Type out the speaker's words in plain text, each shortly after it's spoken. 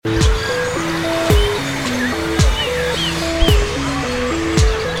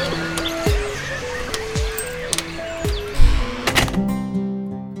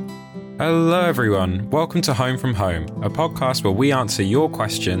everyone, welcome to Home from Home, a podcast where we answer your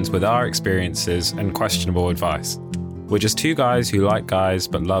questions with our experiences and questionable advice. We're just two guys who like guys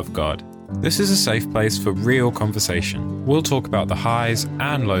but love God. This is a safe place for real conversation. We'll talk about the highs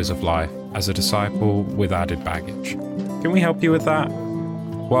and lows of life as a disciple with added baggage. Can we help you with that?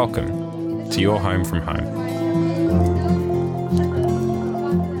 Welcome to your Home from Home.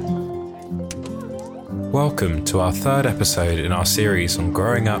 Welcome to our third episode in our series on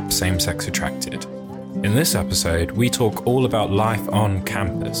growing up same-sex attracted. In this episode, we talk all about life on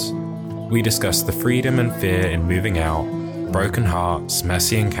campus. We discuss the freedom and fear in moving out, broken hearts,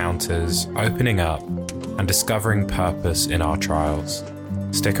 messy encounters, opening up, and discovering purpose in our trials.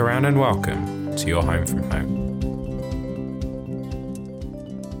 Stick around and welcome to your Home from Home.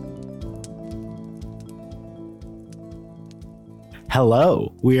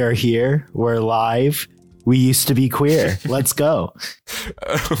 Hello, we are here. We're live. We used to be queer. Let's go.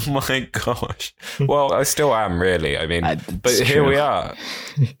 Oh my gosh. Well, I still am, really. I mean, but here true. we are.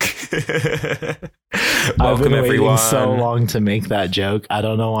 I've been Welcome, waiting everyone. so long to make that joke. I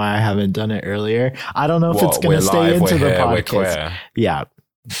don't know why I haven't done it earlier. I don't know if it's going to stay live, into we're the here, we're podcast. queer.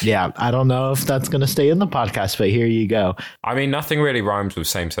 Yeah. I don't know if that's going to stay in the podcast, but here you go. I mean, nothing really rhymes with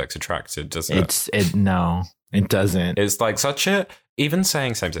same-sex attracted, does it? No, it doesn't. It's like such a... Even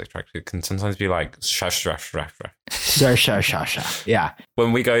saying same-sex attracted can sometimes be like... Sha. Yeah.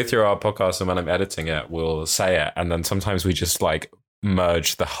 When we go through our podcast and when I'm editing it, we'll say it. And then sometimes we just like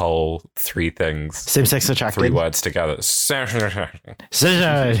merge the whole three things. Same-sex attracted. Three words together.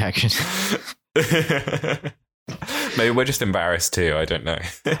 Maybe we're just embarrassed too. I don't know.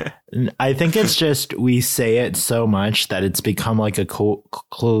 I think it's just we say it so much that it's become like a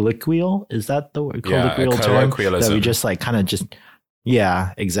colloquial. Is that the word? Colloquial term that we just like kind of just...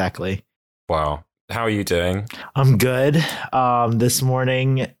 Yeah, exactly. Wow. How are you doing? I'm good. This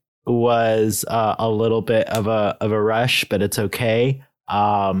morning was a little bit of a rush, but it's okay.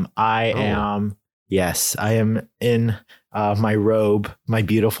 I am in my robe, my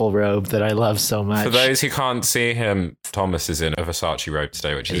beautiful robe that I love so much. For those who can't see him, Thomas is in a Versace robe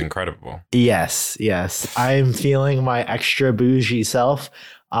today, which is incredible. Yes. I'm feeling my extra bougie self.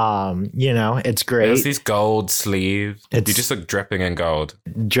 It's great. There's these gold sleeves. You just look dripping in gold.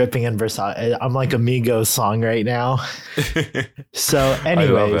 Dripping in Versace. I'm like a Migos song right now. So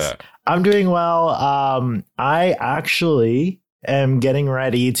anyways, I'm doing well. I actually am getting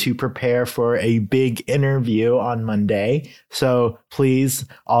ready to prepare for a big interview on Monday. So please,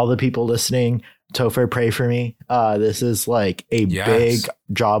 all the people listening, Topher, pray for me. This is like a big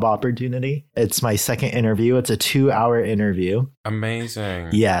job opportunity. It's my second interview. It's a 2-hour interview. Amazing.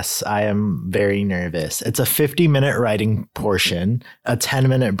 Yes, I am very nervous. It's a 50-minute writing portion, a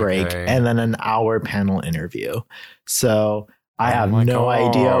 10-minute break, and then an hour panel interview. So I have no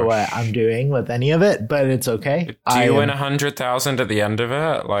idea what I'm doing with any of it, but it's okay. Do you win 100,000 at the end of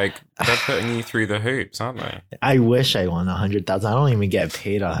it? Like, they're putting you through the hoops, aren't they? I wish I won 100,000. I don't even get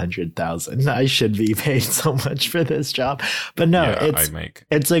paid 100,000. I should be paid so much for this job, but no,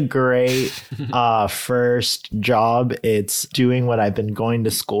 it's a great first job. It's doing what I've been going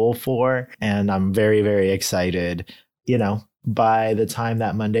to school for, and I'm very, very excited. By the time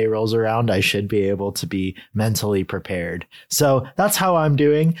that Monday rolls around, I should be able to be mentally prepared. So that's how I'm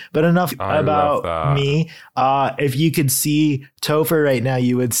doing. But enough about me. If you could see Topher right now,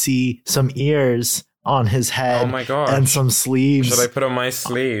 you would see some ears on his head. Oh my gosh. And some sleeves. Should I put on my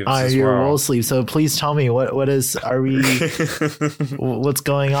sleeves? On your wool sleeves. So please tell me what's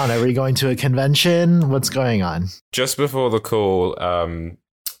going on? Are we going to a convention? What's going on? Just before the call,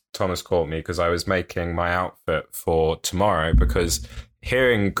 Thomas caught me because I was making my outfit for tomorrow, because here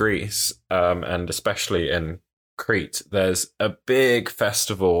in Greece, and especially in Crete, there's a big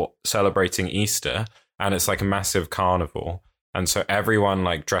festival celebrating Easter, and it's like a massive carnival. And so everyone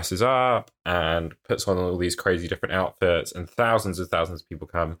like dresses up and puts on all these crazy different outfits, and thousands of people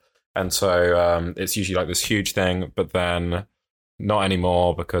come. And so it's usually like this huge thing, but then not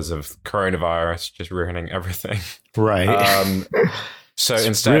anymore because of coronavirus just ruining everything. Right. So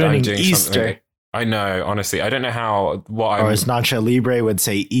instead, I'm doing Easter. something. I know, honestly, I don't know or as Nacho Libre would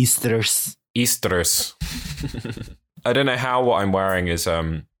say, Easters. I don't know how what I'm wearing is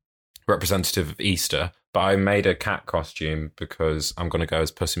representative of Easter, but I made a cat costume because I'm going to go as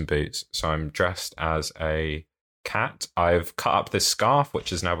Puss in Boots. So I'm dressed as a cat. I've cut up this scarf,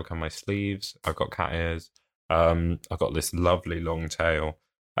 which has now become my sleeves. I've got cat ears. I've got this lovely long tail.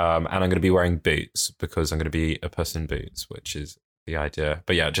 And I'm going to be wearing boots because I'm going to be a Puss in Boots, which is the idea.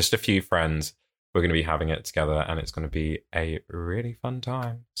 But yeah, just a few friends. We're going to be having it together, and it's going to be a really fun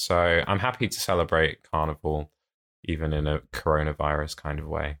time. So I'm happy to celebrate Carnival, even in a coronavirus kind of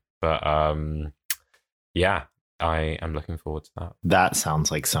way. But yeah, I am looking forward to that. That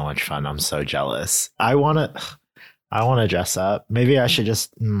sounds like so much fun. I'm so jealous. I want to dress up. Maybe I should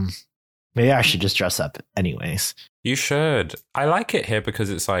just dress up anyways. You should. I like it here because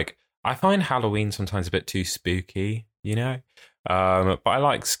it's like, I find Halloween sometimes a bit too spooky, you know? But I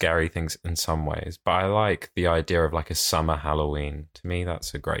like scary things in some ways. But I like the idea of like a summer Halloween. To me,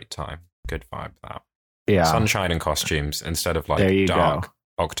 that's a great time. Good vibe, that. Yeah. Sunshine and costumes instead of like dark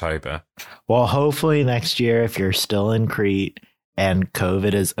October. Well, hopefully next year, if you're still in Crete and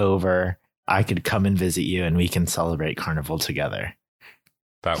COVID is over, I could come and visit you and we can celebrate Carnival together.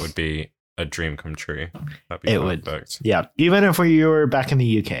 That would be a dream come true. That'd be perfect. Yeah. Even if you were back in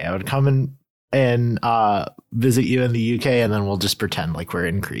the UK, I would come and visit you in the UK, and then we'll just pretend like we're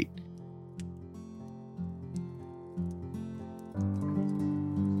in Crete.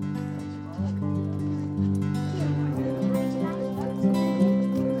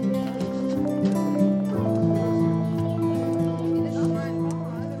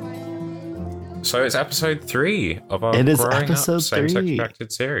 So it's episode 3 of our Same-Sex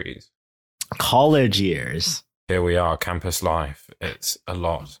Attracted series. College years. Here we are, campus life. It's a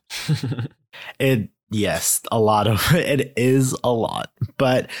lot. Yes, a lot of it is a lot,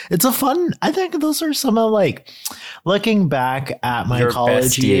 but it's a fun. I think those are some of like looking back at my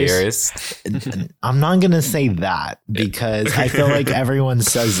college years. I'm not going to say that because I feel like everyone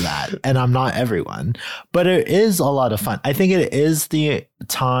says that and I'm not everyone, but it is a lot of fun. I think it is the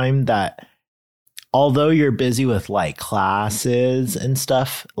time that, although you're busy with like classes and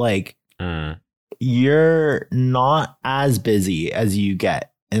stuff, like you're not as busy as you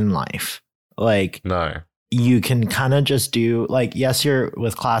get in life. Like, no, you can kind of just do like, yes, you're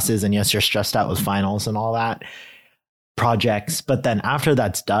with classes and yes, you're stressed out with finals and all that projects. But then after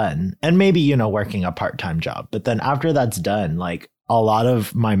that's done, and maybe, you know, working a part-time job, but then after that's done, like a lot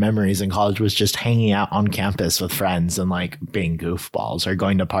of my memories in college was just hanging out on campus with friends and like being goofballs or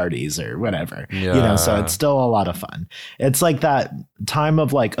going to parties or whatever, you know, so it's still a lot of fun. It's like that time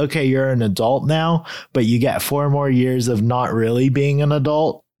of like, okay, you're an adult now, but you get 4 more years of not really being an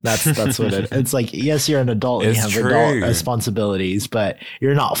adult. That's what it's like. Yes, you're an adult and you have adult responsibilities, but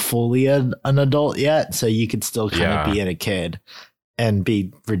you're not fully an adult yet. So you could still kind of be a kid and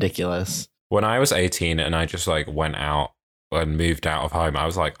be ridiculous. When I was 18 and I just like went out and moved out of home, I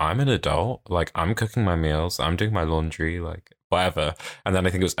was like, I'm an adult. Like, I'm cooking my meals. I'm doing my laundry, like whatever. And then I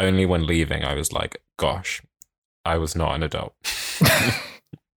think it was only when leaving, I was like, gosh, I was not an adult.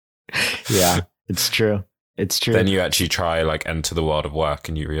 Yeah, it's true. It's true. Then you actually try like enter the world of work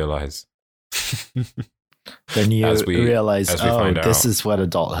and you realize. Then you realize, this is what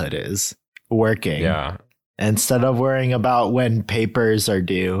adulthood is. Working. Yeah. Instead of worrying about when papers are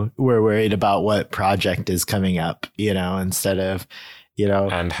due, we're worried about what project is coming up, you know, instead of, you know,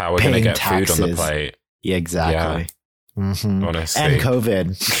 and how we're going to get taxes. Food on the plate. Yeah, exactly. Yeah. Mm-hmm. Honestly. And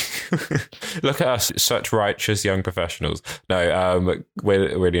COVID. Look at us, such righteous young professionals. No,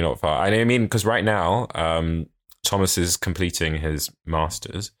 we're really not far. I mean, because right now, Thomas is completing his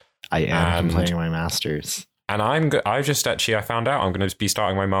master's. I am completing my master's. And I found out I'm going to be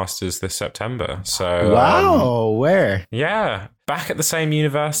starting my master's this September. So wow, where? Yeah, back at the same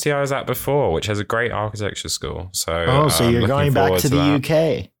university I was at before, which has a great architecture school. So so you're going back to the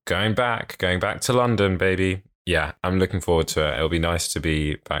UK? Going back to London, baby. Yeah, I'm looking forward to it. It'll be nice to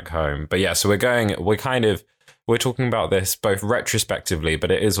be back home. But yeah, so we're talking about this both retrospectively, but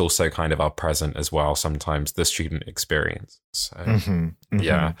it is also kind of our present as well, sometimes the student experience. So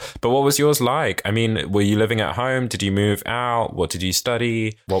yeah. But what was yours like? I mean, were you living at home? Did you move out? What did you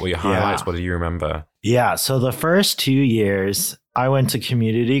study? What were your highlights? What do you remember? Yeah, so the first 2 years, I went to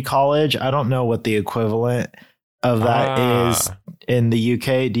community college. I don't know what the equivalent of that is in the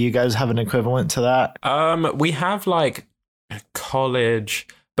UK. Do you guys have an equivalent to that? We have like college,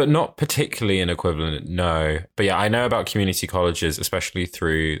 but not particularly an equivalent, no. But yeah, I know about community colleges, especially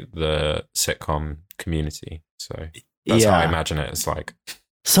through the sitcom Community. So that's how I imagine it. It's like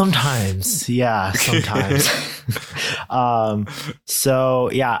sometimes. So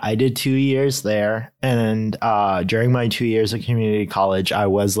yeah, I did 2 years there, and during my 2 years of community college, I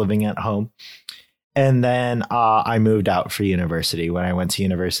was living at home. And then I moved out for university. When I went to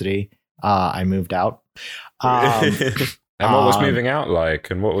university, I moved out. And what was moving out like?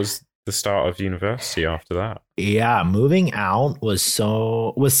 And what was the start of university after that? Yeah, moving out was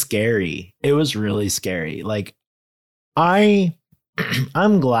scary. It was really scary. Like, I'm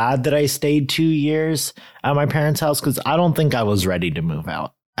glad that I stayed 2 years at my parents' house because I don't think I was ready to move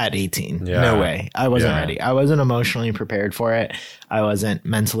out. at 18. Yeah. No way. I wasn't ready. I wasn't emotionally prepared for it. I wasn't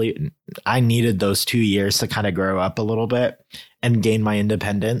mentally. I needed those 2 years to kind of grow up a little bit and gain my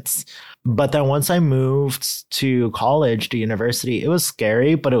independence. But then once I moved to college, to university, it was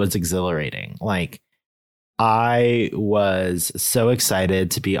scary, but it was exhilarating. Like, I was so excited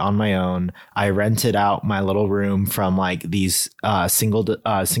to be on my own. I rented out my little room from like these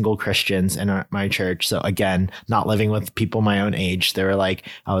single Christians in my church. So again, not living with people my own age. They were like,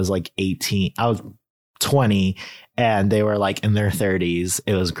 I was like 18, I was 20, and they were like in their 30s.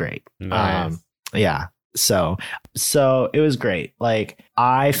 It was great. Nice. Yeah. So it was great. Like,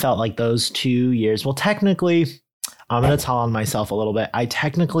 I felt like those 2 years, well, technically, I'm going to tell on myself a little bit. I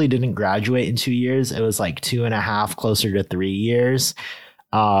technically didn't graduate in 2 years. It was like 2.5, closer to 3 years,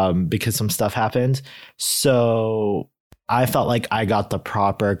 because some stuff happened. So I felt like I got the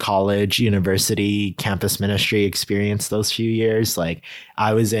proper college, university, campus ministry experience those few years. Like,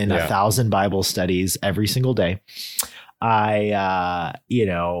 I was in 1,000 Bible studies every single day. I,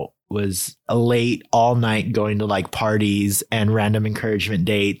 was late all night going to like parties and random encouragement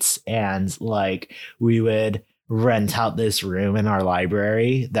dates. And like, we would rent out this room in our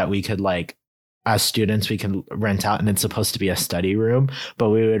library that we could, like, as students, we can rent out, and it's supposed to be a study room, but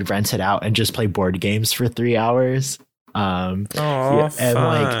we would rent it out and just play board games for 3 hours. And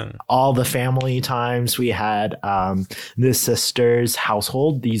like all the family times we had, the sister's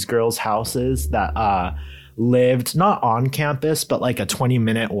household, these girls' houses that lived not on campus, but like a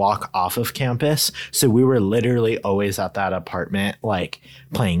 20-minute walk off of campus. So we were literally always at that apartment, like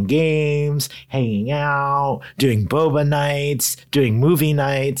playing games, hanging out, doing boba nights, doing movie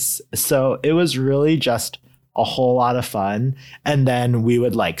nights. So it was really just a whole lot of fun. And then we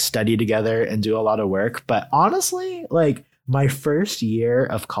would like study together and do a lot of work. But honestly, like, my first year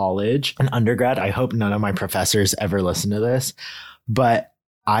of college and undergrad, I hope none of my professors ever listen to this, but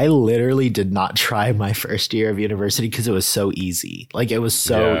I literally did not try my first year of university because it was so easy. Like, it was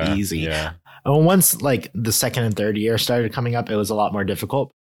so easy. Yeah. And once like the second and third year started coming up, it was a lot more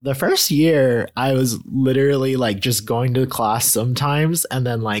difficult. The first year, I was literally like just going to class sometimes and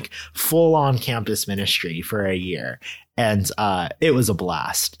then like full on campus ministry for a year. And it was a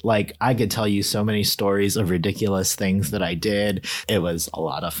blast. Like, I could tell you so many stories of ridiculous things that I did. It was a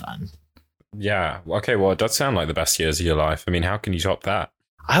lot of fun. Yeah. Okay. Well, it does sound like the best years of your life. I mean, how can you top that?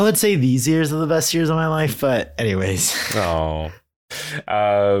 I would say these years are the best years of my life, but anyways. Oh,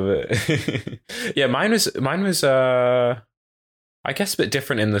 yeah, mine was, I guess a bit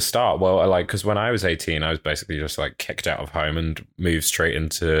different in the start. Well, because when I was 18, I was basically just like kicked out of home and moved straight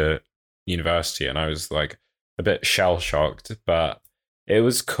into university. And I was like a bit shell shocked, but it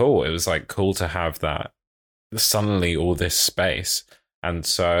was cool. It was like cool to have that, suddenly all this space. And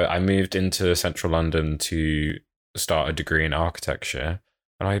so I moved into central London to start a degree in architecture.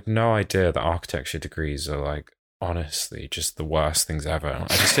 And I had no idea that architecture degrees are like, honestly, just the worst things ever.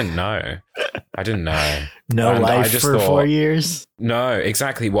 I just didn't know. No and life for 4 years? No,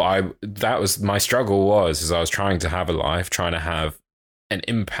 exactly. That was my struggle was I was trying to have a life, trying to have an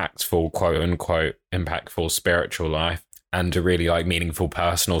impactful, quote unquote, impactful spiritual life and a really like meaningful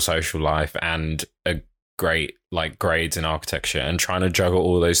personal social life and a great like grades in architecture, and trying to juggle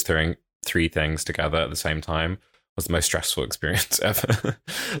all those three things together at the same time was the most stressful experience ever.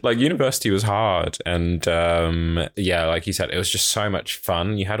 Like, university was hard. And like you said, it was just so much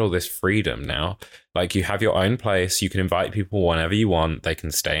fun. You had all this freedom now. Like, you have your own place. You can invite people whenever you want. They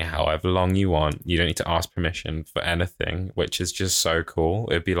can stay however long you want. You don't need to ask permission for anything, which is just so cool.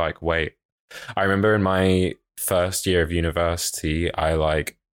 It'd be like, wait. I remember in my first year of university, I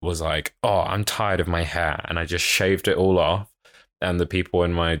was like, oh, I'm tired of my hair. And I just shaved it all off. And the people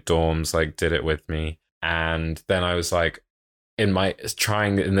in my dorms did it with me. And then I was like, in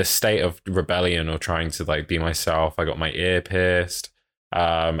this state of rebellion or trying to be myself. I got my ear pierced.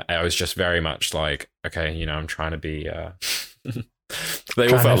 I was just very much like, okay, I'm trying to be.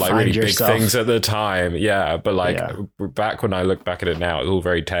 They all felt like really yourself. Big things at the time, yeah. But back when I look back at it now, it's all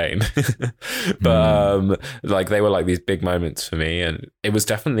very tame. But they were like these big moments for me, and it was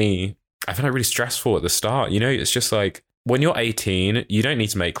definitely. I found it really stressful at the start. It's just like, when you're 18, you don't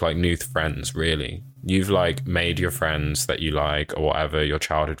need to make new friends, really. You've made your friends that you like or whatever, your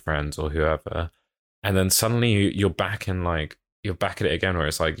childhood friends or whoever. And then suddenly you're back in you're back at it again, where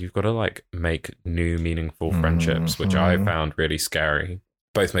it's you've got to make new meaningful friendships, which I found really scary.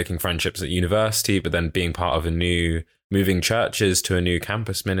 Both making friendships at university, but then being part of moving churches to a new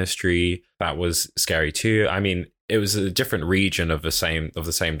campus ministry, that was scary too. I mean, it was a different region of the same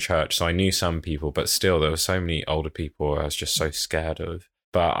church, so I knew some people, but still there were so many older people I was just so scared of.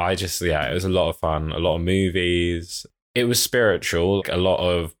 But it was a lot of fun, a lot of movies, it was spiritual, a lot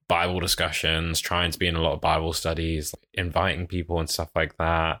of Bible discussions, trying to be in a lot of Bible studies, inviting people and stuff like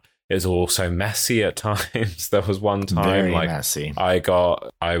that. It was also messy at times. There was one time very messy. I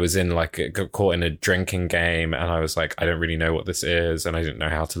was in got caught in a drinking game, and I was like, I don't really know what this is, and I didn't know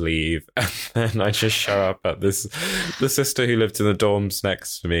how to leave. And then I just show up at the sister who lived in the dorms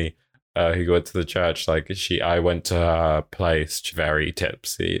next to me, who went to the church. I went to her place very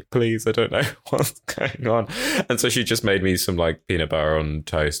tipsy. Please, I don't know what's going on. And so she just made me some peanut butter on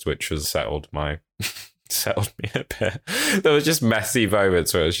toast, which was settled me a bit. There was just messy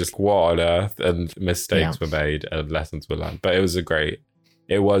moments where it was just, what on earth, and mistakes were made and lessons were learned. But it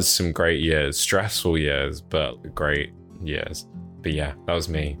was some great years, stressful years, but great years. But yeah, that was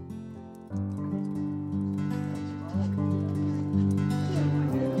me.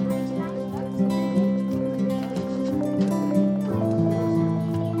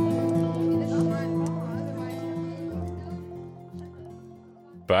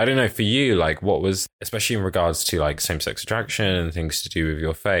 But I don't know, for you, what was, especially in regards to same-sex attraction and things to do with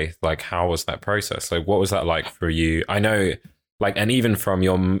your faith, how was that process? What was that like for you? I know, and even from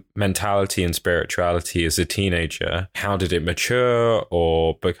your mentality and spirituality as a teenager, how did it mature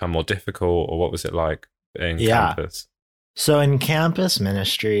or become more difficult, or what was it like in campus? So in campus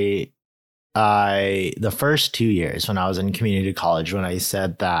ministry, the first 2 years when I was in community college, when I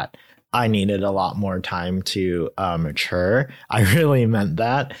said that I needed a lot more time to mature, I really meant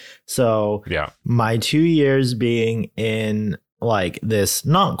that. So my 2 years being in this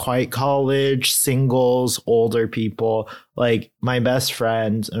not quite college, singles, older people, my best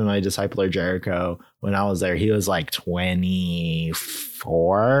friend and my discipler Jericho, when I was there, he was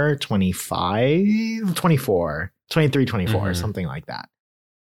 24, 25, 24, 23, 24, something like that.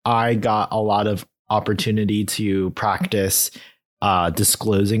 I got a lot of opportunity to practice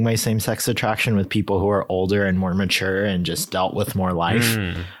disclosing my same-sex attraction with people who are older and more mature and just dealt with more life.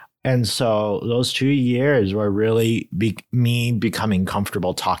 And so those 2 years were really me becoming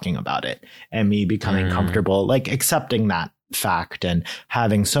comfortable talking about it, and me becoming comfortable accepting that fact and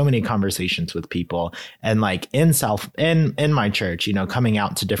having so many conversations with people, and in my church, coming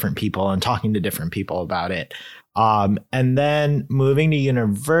out to different people and talking to different people about it. And then moving to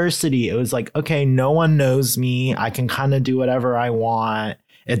university, it was okay, no one knows me. I can kind of do whatever I want.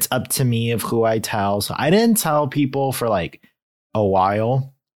 It's up to me of who I tell. So I didn't tell people for a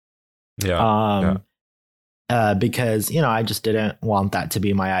while. Because, I just didn't want that to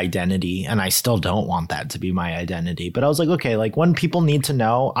be my identity, and I still don't want that to be my identity. But I was okay, when people need to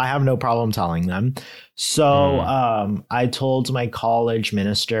know, I have no problem telling them. So I told my college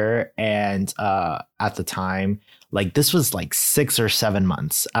minister, and at the time, this was 6 or 7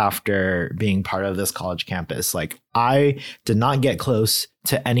 months after being part of this college campus. I did not get close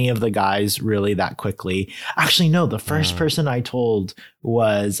to any of the guys really that quickly. Actually, no, the first person I told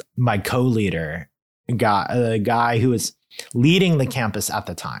was my co-leader, the guy who was leading the campus at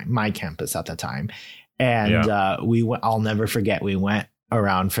the time, my campus at the time. And I'll never forget, we went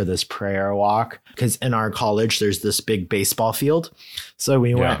around for this prayer walk, because in our college there's this big baseball field. So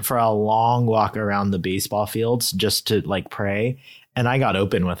we went for a long walk around the baseball fields just to pray. And I got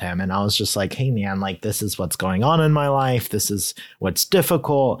open with him, and I was just hey man, this is what's going on in my life. This is what's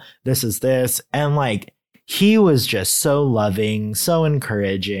difficult. This is this. And he was just so loving, so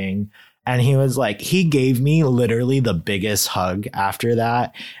encouraging. And he was he gave me literally the biggest hug after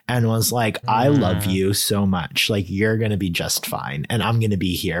that, and was I love you so much. You're going to be just fine, and I'm going to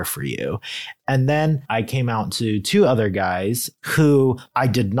be here for you. And then I came out to 2 other guys who I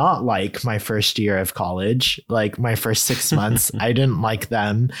did not like my first year of college. My first 6 months, I didn't like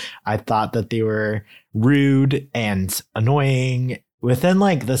them. I thought that they were rude and annoying. Within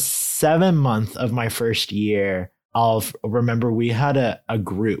the 7th month of my first year, I'll remember we had a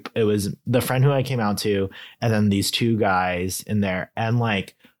group. It was the friend who I came out to, and then these 2 guys in there. And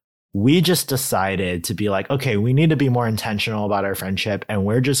we just decided to be okay, we need to be more intentional about our friendship, and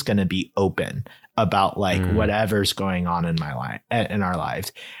we're just going to be open about whatever's going on in my life, in our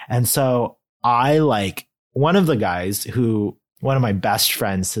lives. And so I one of the guys who, one of my best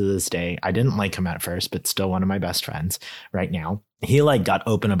friends to this day, I didn't like him at first, but still one of my best friends right now. He got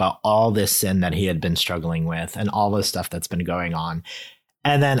open about all this sin that he had been struggling with and all this stuff that's been going on.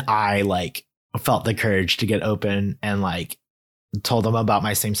 And then I felt the courage to get open and told him about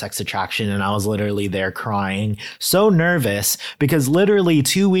my same-sex attraction. And I was literally there crying, so nervous, because literally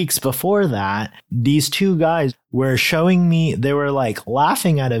 2 weeks before that, these 2 guys were showing me, they were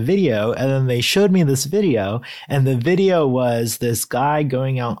laughing at a video, and then they showed me this video, and the video was this guy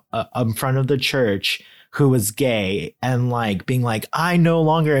going out in front of the church who was gay and like being like, I no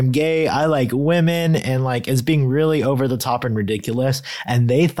longer am gay. I like women, and like is being really over the top and ridiculous. And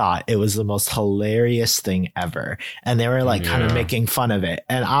they thought it was the most hilarious thing ever. And they were like kind of making fun of it.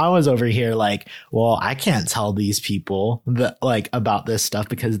 And I was over here like, well, I can't tell these people that like about this stuff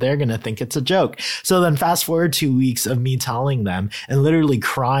because they're going to think it's a joke. So then fast forward 2 weeks of me telling them and literally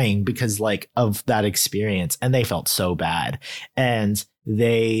crying because like of that experience. And they felt so bad. And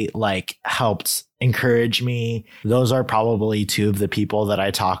they like helped encourage me. Those are probably two of the people that I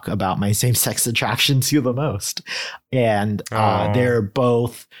talk about my same-sex attraction to the most. And they're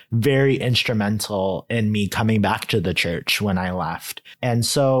both very instrumental in me coming back to the church when I left. And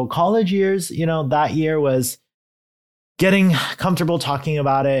so college years, you know, that year was getting comfortable talking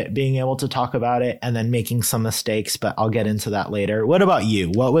about it, being able to talk about it, and then making some mistakes, but I'll get into that later. What about you?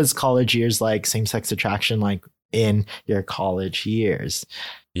 What was college years like, same-sex attraction like in your college years?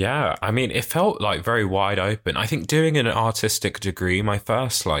 Yeah, I mean, it felt like very wide open. I think doing an artistic degree, my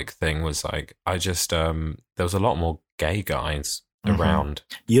first like thing was like, I just, there was a lot more gay guys around.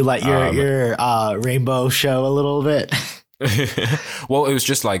 You let your rainbow show a little bit. Well, it was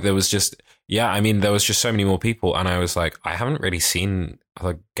just like, there was just so many more people. And I was like, I haven't really seen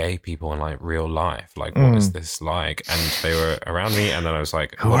other gay people in like real life. Like, what is this like? And they were around me. And then I was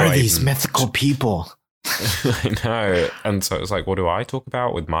like, who are these mythical people? I know. And so it was like, what do I talk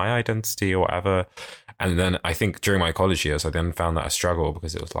about with my identity or whatever? And then I think during my college years, I then found that a struggle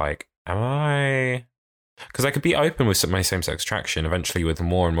because it was like, because I could be open with my same-sex attraction eventually with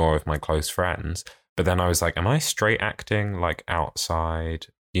more and more of my close friends. But then I was like, am I straight acting like outside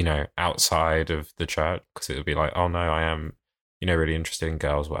of the church? Because it would be like, oh no, I am, really interested in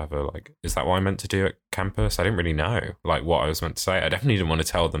girls, whatever. Like, is that what I meant to do at campus? I didn't really know like what I was meant to say. I definitely didn't want to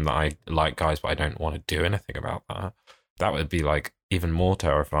tell them that I like guys, but I don't want to do anything about that. That would be like even more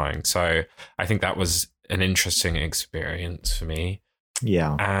terrifying. So I think that was an interesting experience for me.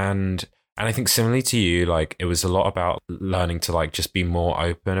 Yeah. And I think similarly to you, like it was a lot about learning to like just be more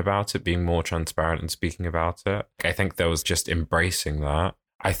open about it, being more transparent and speaking about it. I think there was just embracing that.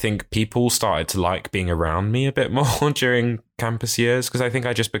 I think people started to like being around me a bit more during campus years because I think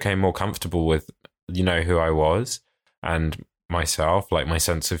I just became more comfortable with, who I was and myself, like my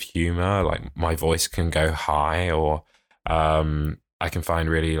sense of humor, like my voice can go high or I can find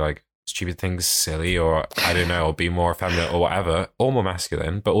really like stupid things silly or I don't know, or be more effeminate or whatever, or more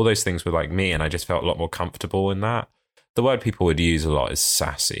masculine. But all those things were like me and I just felt a lot more comfortable in that. The word people would use a lot is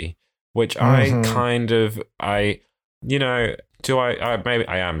sassy, which I maybe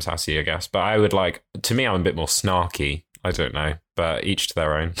I am sassy, I guess, but I would like, to me, I'm a bit more snarky. I don't know, but each to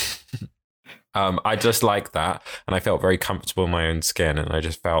their own. I just like that. And I felt very comfortable in my own skin. And I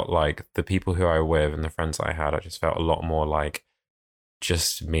just felt like the people who I were with and the friends I had, I just felt a lot more like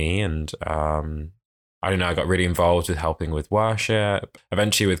just me. And I don't know, I got really involved with helping with worship.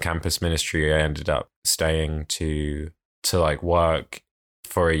 Eventually with campus ministry, I ended up staying to like work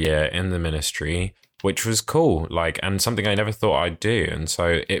for a year in the ministry, which was cool, like, and something I never thought I'd do. And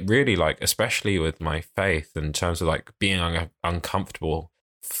so it really, like, especially with my faith in terms of like being uncomfortable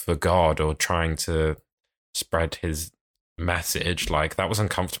for God or trying to spread his message, like that was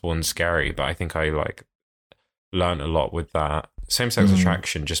uncomfortable and scary. But I think I like learned a lot with that. Same-sex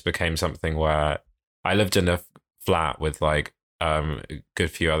attraction just became something where I lived in a flat with like a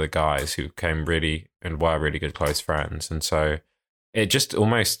good few other guys who came really and were really good close friends. And so it just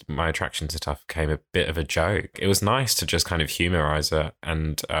almost, my attraction to stuff became a bit of a joke. It was nice to just kind of humorize it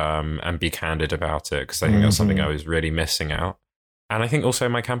and be candid about it because I think that's something I was really missing out. And I think also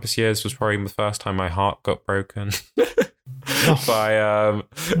my campus years was probably the first time my heart got broken by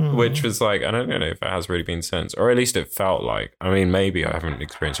which was like, I don't know if it has really been since, or at least it felt like, I mean, maybe I haven't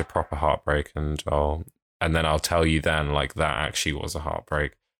experienced a proper heartbreak and then I'll tell you then like that actually was a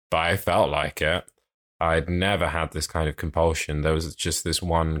heartbreak, but I felt like it. I'd never had this kind of compulsion. There was just this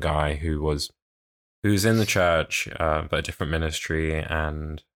one guy who was in the church, but a different ministry.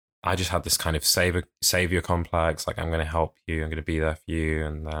 And I just had this kind of savior complex. Like, I'm going to help you. I'm going to be there for you.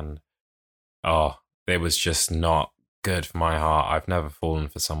 And then, it was just not good for my heart. I've never fallen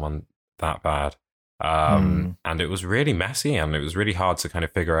for someone that bad. And it was really messy and it was really hard to kind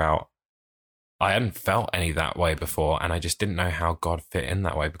of figure out. I hadn't felt any that way before, and I just didn't know how God fit in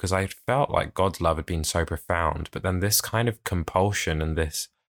that way because I felt like God's love had been so profound, but then this kind of compulsion and this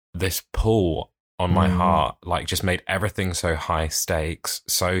pull on my heart, like just made everything so high stakes,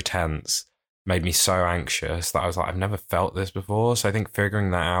 so tense, made me so anxious that I was like, I've never felt this before. So I think figuring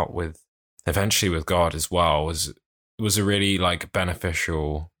that out eventually with God as well was a really like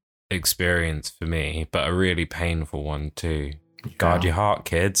beneficial experience for me, but a really painful one too. Guard your heart,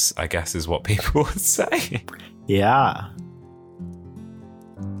 kids, I guess is what people would say. Yeah.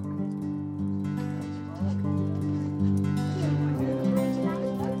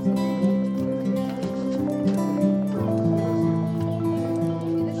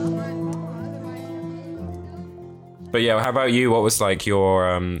 But yeah, how about you? What was like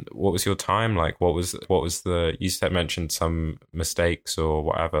your what was your time like? What was the you mentioned some mistakes or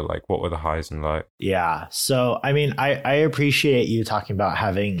whatever, like what were the highs and lows? Yeah. So I mean, I appreciate you talking about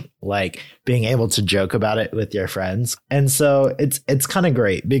having like being able to joke about it with your friends. And so it's kind of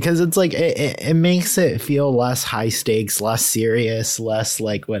great because it's like it makes it feel less high stakes, less serious, less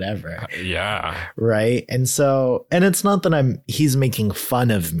like whatever. Yeah. Right. And so and it's not that he's making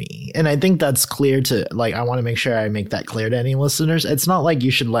fun of me. And I think that's clear to like I want to make sure I make that clear to any listeners. It's not like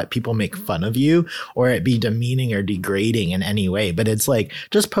you should let people make fun of you or it be demeaning or degrading in any way, but it's like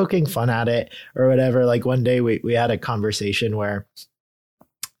just poking fun at it or whatever. Like one day we had a conversation where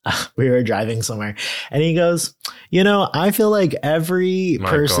we were driving somewhere and he goes, I feel like every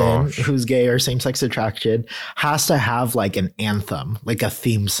person who's gay or same-sex attracted has to have like an anthem, like a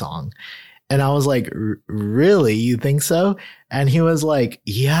theme song. And I was like, really? You think so? And he was like,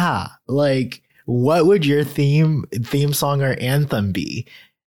 yeah, like, what would your theme song or anthem be?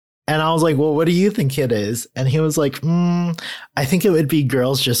 And I was like, well, what do you think it is? And he was like, I think it would be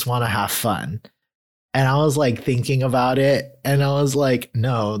Girls Just Want to Have Fun. And I was like thinking about it and I was like,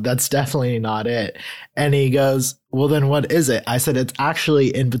 no, that's definitely not it. And he goes, well, then what is it? I said, it's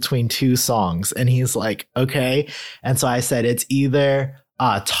actually in between two songs. And he's like, okay. And so I said, it's either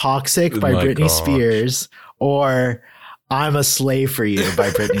Toxic by Britney Spears or I'm a Slave for You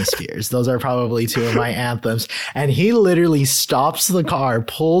by Britney Spears. Those are probably two of my anthems. And he literally stops the car,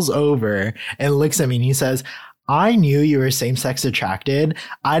 pulls over and looks at me and he says, I knew you were same-sex attracted.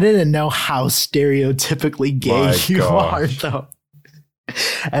 I didn't know how stereotypically gay you are, though.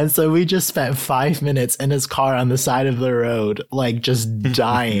 And so we just spent 5 minutes in his car on the side of the road, like just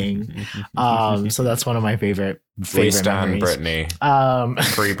dying. So that's one of my favorite We stand memories. Britney.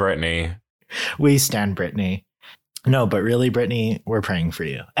 Free Britney. We stand Britney. No, but really, Britney, we're praying for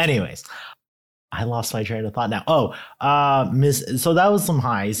you. Anyways, I lost my train of thought now. So that was some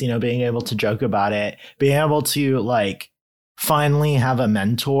highs, being able to joke about it, being able to like finally have a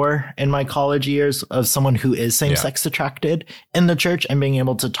mentor in my college years of someone who is same-sex attracted in the church and being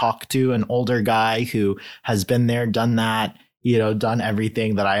able to talk to an older guy who has been there, done that, done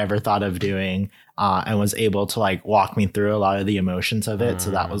everything that I ever thought of doing. And was able to like walk me through a lot of the emotions of it. So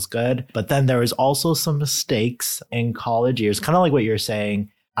that was good. But then there was also some mistakes in college years, kind of like what you're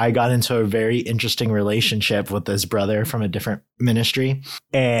saying. I got into a very interesting relationship with this brother from a different ministry.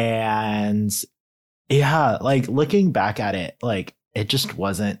 And yeah, like looking back at it, like it just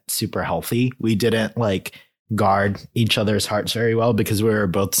wasn't super healthy. We didn't like guard each other's hearts very well because we were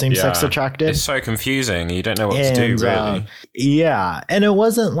both same-sex attracted. It's so confusing. You don't know what to do, really. Yeah. And it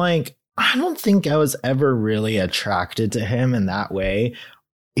wasn't like, I don't think I was ever really attracted to him in that way.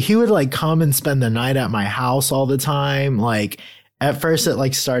 He would like come and spend the night at my house all the time. Like at first it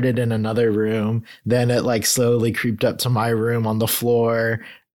like started in another room. Then it like slowly creeped up to my room on the floor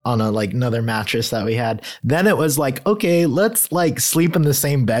on a like another mattress that we had. Then it was like, okay, let's like sleep in the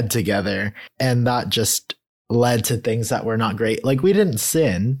same bed together. And that just led to things that were not great. Like we didn't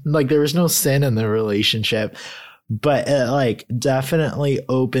sin. Like there was no sin in the relationship. But it like definitely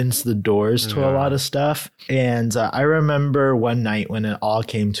opens the doors to a lot of stuff. And I remember one night when it all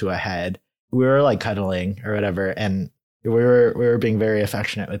came to a head, we were like cuddling or whatever. And we were being very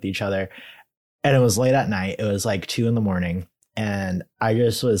affectionate with each other. And it was late at night. It was like 2 a.m. And I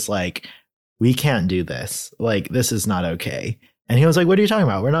just was like, we can't do this. Like, this is not okay. And he was like, what are you talking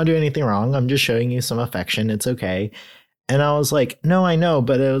about? We're not doing anything wrong. I'm just showing you some affection. It's okay. And I was like, no, I know.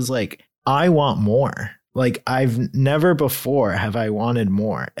 But it was like, I want more. Like I've never before have I wanted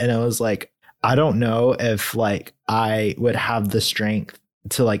more. And it was like, I don't know if like I would have the strength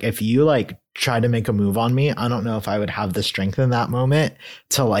to like, if you like try to make a move on me, I don't know if I would have the strength in that moment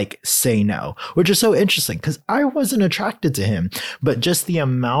to like say no, which is so interesting because I wasn't attracted to him, but just the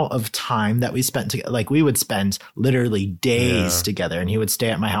amount of time that we spent together, like we would spend literally days together and he would stay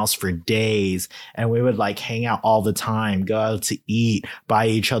at my house for days and we would like hang out all the time, go out to eat, buy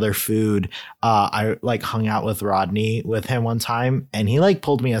each other food. I like hung out with Rodney with him one time and he like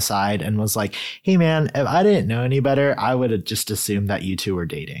pulled me aside and was like, hey man, if I didn't know any better, I would have just assumed that you two were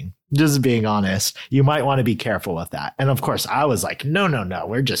dating. Just being honest, you might want to be careful with that. And of course, I was like, no,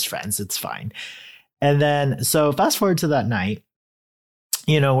 we're just friends. It's fine. And then, so fast forward to that night,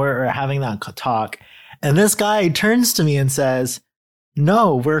 we're having that talk. And this guy turns to me and says,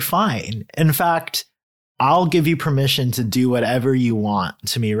 no, we're fine. In fact, I'll give you permission to do whatever you want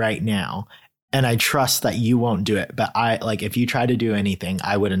to me right now. And I trust that you won't do it. But if you try to do anything,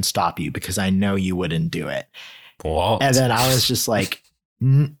 I wouldn't stop you because I know you wouldn't do it. What? And then I was just like,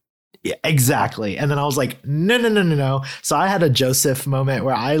 yeah, exactly. And then I was like, no. So I had a Joseph moment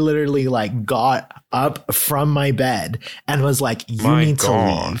where I literally got up from my bed and was like, you need to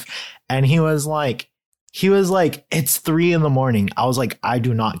leave. And he was like, it's 3 a.m. I was like, I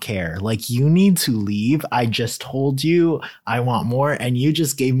do not care. You need to leave. I just told you I want more. And you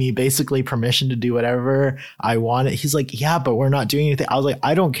just gave me basically permission to do whatever I wanted. He's like, yeah, but we're not doing anything. I was like,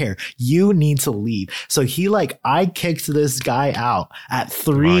 I don't care. You need to leave. So I kicked this guy out at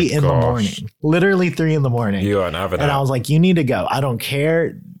 3 in the morning, literally 3 in the morning. You are having and I was like, you need to go. I don't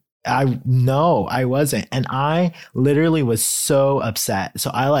care. I wasn't. And I literally was so upset. So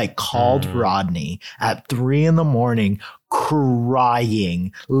I called Rodney at 3 in the morning,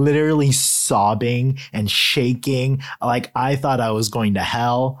 crying, literally sobbing and shaking. I thought I was going to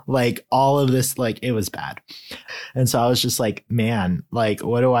hell. All of this, it was bad. And so I was just like, man, what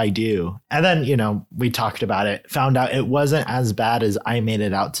do I do? And then, we talked about it, found out it wasn't as bad as I made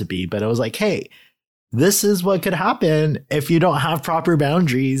it out to be, but it was like, hey, this is what could happen if you don't have proper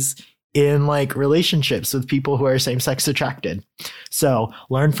boundaries in relationships with people who are same-sex attracted. So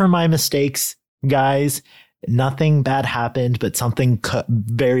learn from my mistakes, guys. Nothing bad happened, but something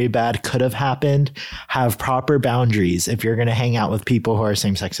very bad could have happened. Have proper boundaries if you're going to hang out with people who are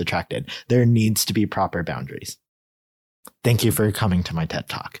same-sex attracted. There needs to be proper boundaries. Thank you for coming to my TED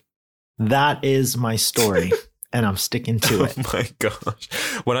Talk. That is my story. And I'm sticking to it. Oh my gosh.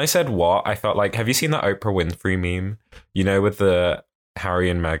 When I said what, I felt have you seen that Oprah Winfrey meme? With the Harry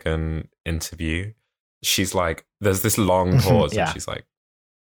and Meghan interview? She's there's this long pause and she's like,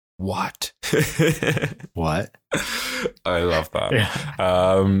 what? What? I love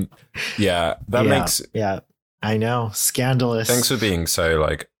that. That makes... Yeah, I know. Scandalous. Thanks for being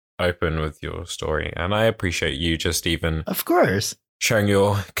so open with your story. And I appreciate you just even... Of course. Showing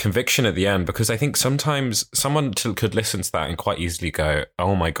your conviction at the end, because I think sometimes someone could listen to that and quite easily go,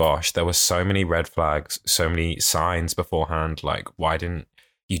 oh my gosh, there were so many red flags, so many signs beforehand, why didn't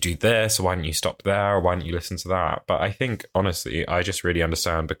you do this? Why didn't you stop there? Why didn't you listen to that? But I think, honestly, I just really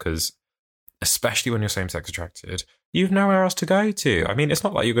understand because, especially when you're same-sex attracted, you've nowhere else to go to. I mean, it's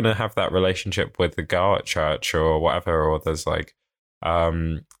not like you're going to have that relationship with the girl at church or whatever, or there's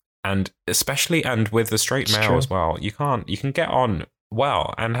and especially with the straight male as well, you can get on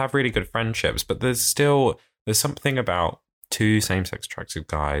well and have really good friendships, but there's something about two same-sex attracted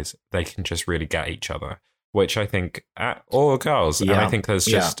guys, they can just really get each other, which I think or girls, and I think there's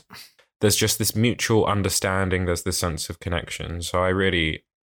just this mutual understanding, there's this sense of connection. So I really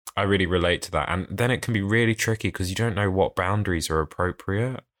relate to that, and then it can be really tricky because you don't know what boundaries are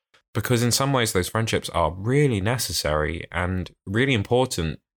appropriate, because in some ways those friendships are really necessary and really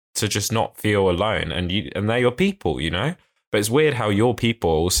important to just not feel alone, and they're your people, But it's weird how your people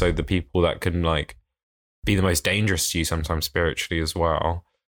are also the people that can be the most dangerous to you sometimes spiritually as well.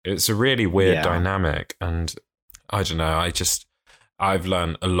 It's a really weird dynamic, and I don't know. I've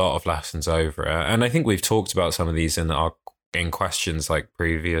learned a lot of lessons over it, and I think we've talked about some of these in questions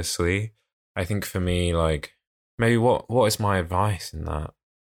previously. I think for me, maybe what is my advice in that?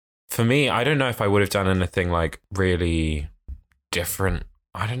 For me, I don't know if I would have done anything really different.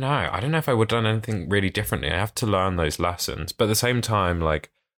 I don't know if I would have done anything really differently. I have to learn those lessons. But at the same time,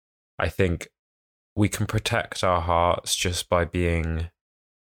 I think we can protect our hearts just by being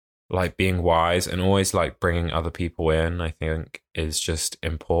wise, and always bringing other people in, I think is just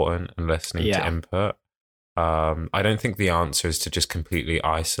important, and listening to input. I don't think the answer is to just completely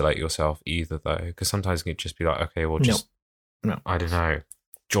isolate yourself either, though, because sometimes it could just be okay, well, just, I don't know,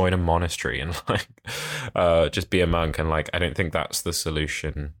 join a monastery and just be a monk, and I don't think that's the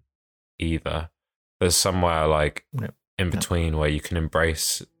solution either. There's somewhere in between where you can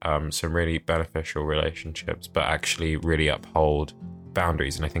embrace some really beneficial relationships but actually really uphold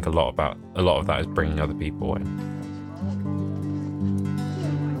boundaries, and I think a lot of that is bringing other people in.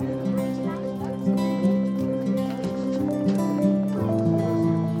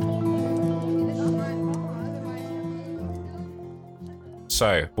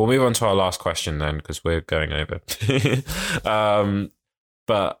 So we'll move on to our last question then, because we're going over.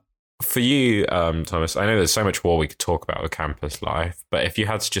 But for you, Thomas, I know there's so much more we could talk about with campus life, but if you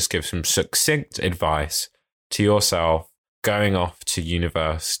had to just give some succinct advice to yourself going off to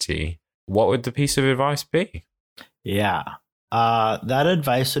university, what would the piece of advice be? Yeah, that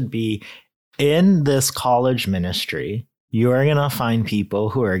advice would be, in this college ministry, you are going to find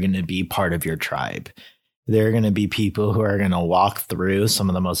people who are going to be part of your tribe. There are going to be people who are going to walk through some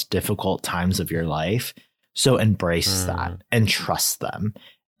of the most difficult times of your life. So embrace that and trust them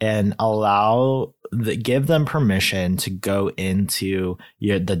and give them permission to go into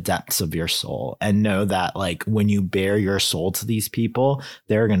the depths of your soul, and know that like when you bare your soul to these people,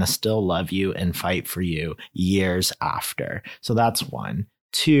 they're going to still love you and fight for you years after. So that's one.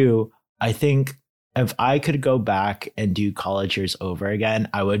 Two, I think if I could go back and do college years over again,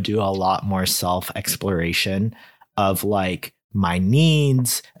 I would do a lot more self-exploration of like my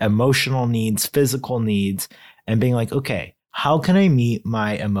needs, emotional needs, physical needs, and being like, okay, how can I meet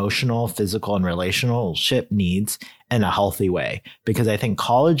my emotional, physical, and relationship needs in a healthy way? Because I think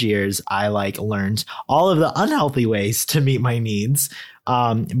college years, I like learned all of the unhealthy ways to meet my needs.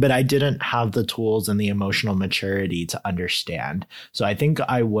 But I didn't have the tools and the emotional maturity to understand. So I think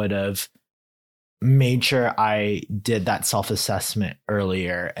I would have made sure I did that self-assessment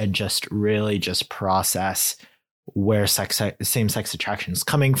earlier and just really just process where same-sex attraction is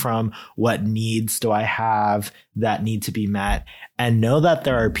coming from, what needs do I have that need to be met, and know that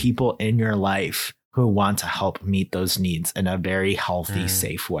there are people in your life who want to help meet those needs in a very healthy,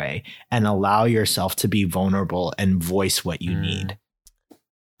 safe way, and allow yourself to be vulnerable and voice what you need.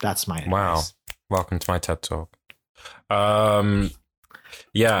 That's my advice. Wow. Welcome to my TED Talk.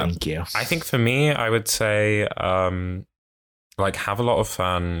 Yeah. Thank you. I think for me, I would say, like, have a lot of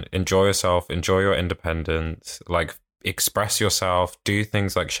fun, enjoy yourself, enjoy your independence, like, express yourself, do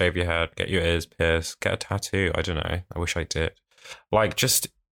things like shave your head, get your ears pierced, get a tattoo. I don't know. I wish I did. Like, just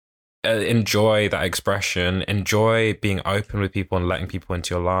enjoy that expression, enjoy being open with people and letting people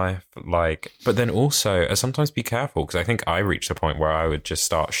into your life. Like, but then also sometimes be careful, because I think I reached a point where I would just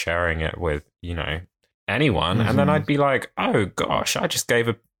start sharing it with, you know, anyone. And then I'd be like, oh gosh, I just gave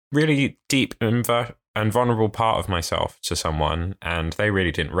a really deep and vulnerable part of myself to someone, and they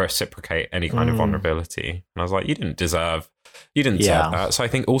really didn't reciprocate any kind of vulnerability. And I was like, you didn't deserve that. So I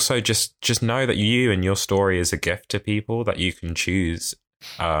think also just know that you and your story is a gift to people that you can choose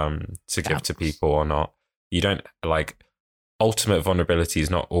to give to people or not. You don't, like, ultimate vulnerability is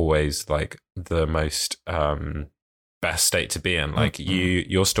not always like the most best state to be in. Like,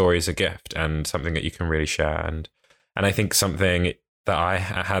 your story is a gift and something that you can really share. And I think something that I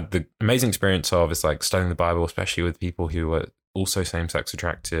had the amazing experience of is like studying the Bible, especially with people who were also same-sex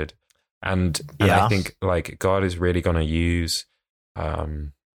attracted. And I think like God is really going to use,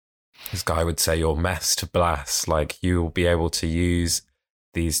 this guy would say, your mess to bless. Like, you will be able to use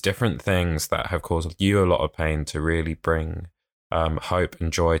these different things that have caused you a lot of pain to really bring hope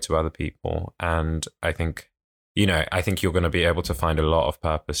and joy to other people. And I think, you know, I think you're going to be able to find a lot of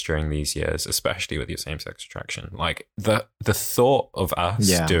purpose during these years, especially with your same-sex attraction. Like, the thought of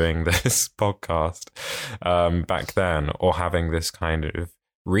us doing this podcast back then, or having this kind of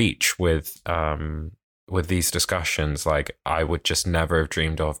reach with these discussions, like, I would just never have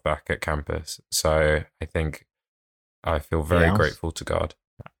dreamed of back at campus. So I think I feel very grateful to God.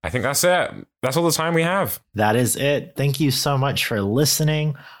 I think that's it. That's all the time we have. That is it. Thank you so much for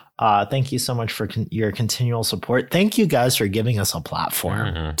listening. Thank you so much for your continual support. Thank you guys for giving us a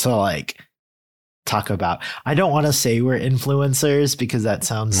platform to like talk about. I don't want to say we're influencers because that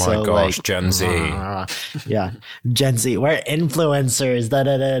sounds like Gen Z. Yeah, Gen Z. We're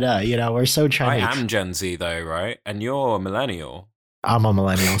influencers. You know, we're so trying. I am Gen Z though, right? And you're a millennial. I'm a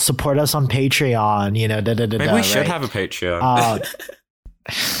millennial. Support us on Patreon. You know, maybe we should have a Patreon.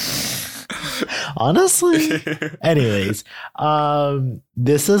 Honestly. Anyways,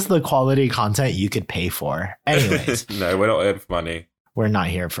 this is the quality content you could pay for. Anyways. No, we're not in for money. We're not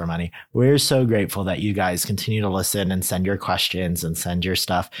here for money. We're so grateful that you guys continue to listen and send your questions and send your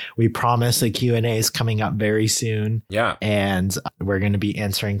stuff. We promise the Q&A is coming up very soon. Yeah. And we're going to be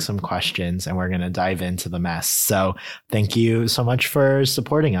answering some questions and we're going to dive into the mess. So thank you so much for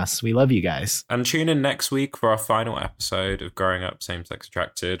supporting us. We love you guys. And tune in next week for our final episode of Growing Up Same-Sex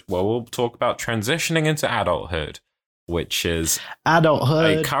Attracted, where we'll talk about transitioning into adulthood, which is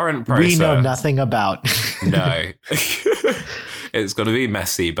adulthood, a current process we know nothing about. No. It's going to be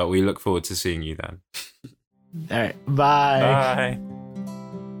messy, but we look forward to seeing you then. All right. Bye. Bye.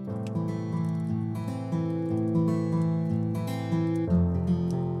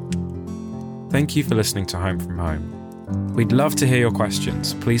 Thank you for listening to Home from Home. We'd love to hear your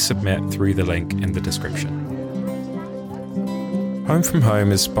questions. Please submit through the link in the description. Home from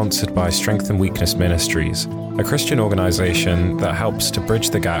Home is sponsored by Strength and Weakness Ministries, a Christian organisation that helps to bridge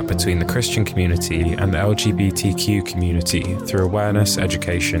the gap between the Christian community and the LGBTQ community through awareness,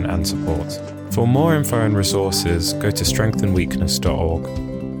 education and support. For more info and resources, go to strengthandweakness.org.